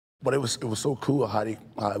But it was so cool how they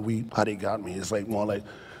got me. It's like more like,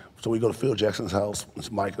 so we go to Phil Jackson's house.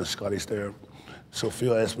 It's Mike and Scotty's there. So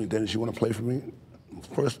Phil asked me, "Dennis, you want to play for me?"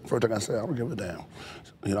 First thing I said, I don't give a damn.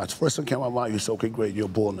 You know, the first thing came to my mind, you said, "Okay, great, you're a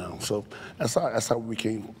Bull now." So that's how we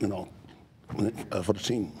became, you know, for the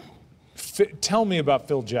team. Tell me about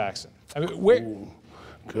Phil Jackson. I mean,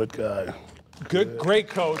 good guy. Great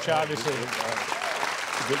coach, obviously.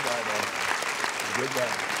 Good guy, man. Good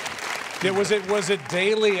guy. Yeah, was it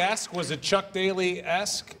Daly-esque? Was it Chuck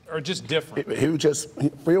Daly-esque, or just different?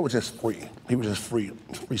 Phil was just free. He was just free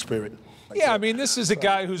spirit. Like yeah, I mean, this is a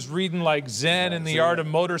guy who's reading like Zen and the Art of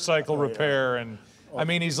Motorcycle Repair, and I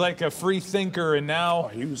mean, he's like a free thinker, and now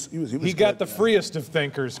he got the freest of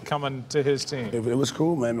thinkers coming to his team. It was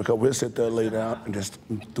cool, man, because we'd sit there, lay down, and just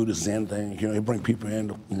do the Zen thing. You know, he'd bring people in,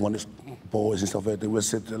 one of his boys and stuff like that. We'd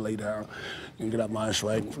sit there, lay down, and get our minds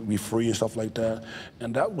right, be free and stuff like that.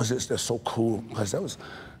 And that was just so cool, because that was,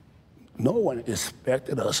 no one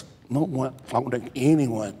expected us, I don't think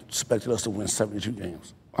anyone expected us to win 72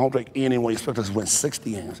 games. I don't think anyone expected us to win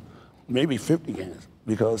 60 games, maybe 50 games,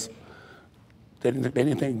 because they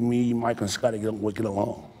didn't think me, Mike, and Scotty would get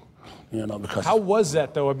along. You know, because how was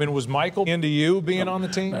that though? I mean, was Michael into you being on the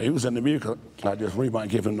team? He was into me because I just rebound,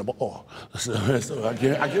 give him the ball. So I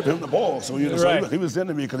give him the ball. So, you know, right. So he was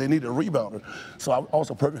into me because they needed a rebounder. So I'm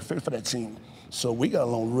also a perfect fit for that team. So we got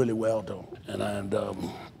along really well though. And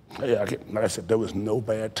yeah, like I said, there was no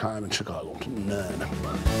bad time in Chicago,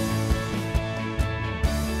 none.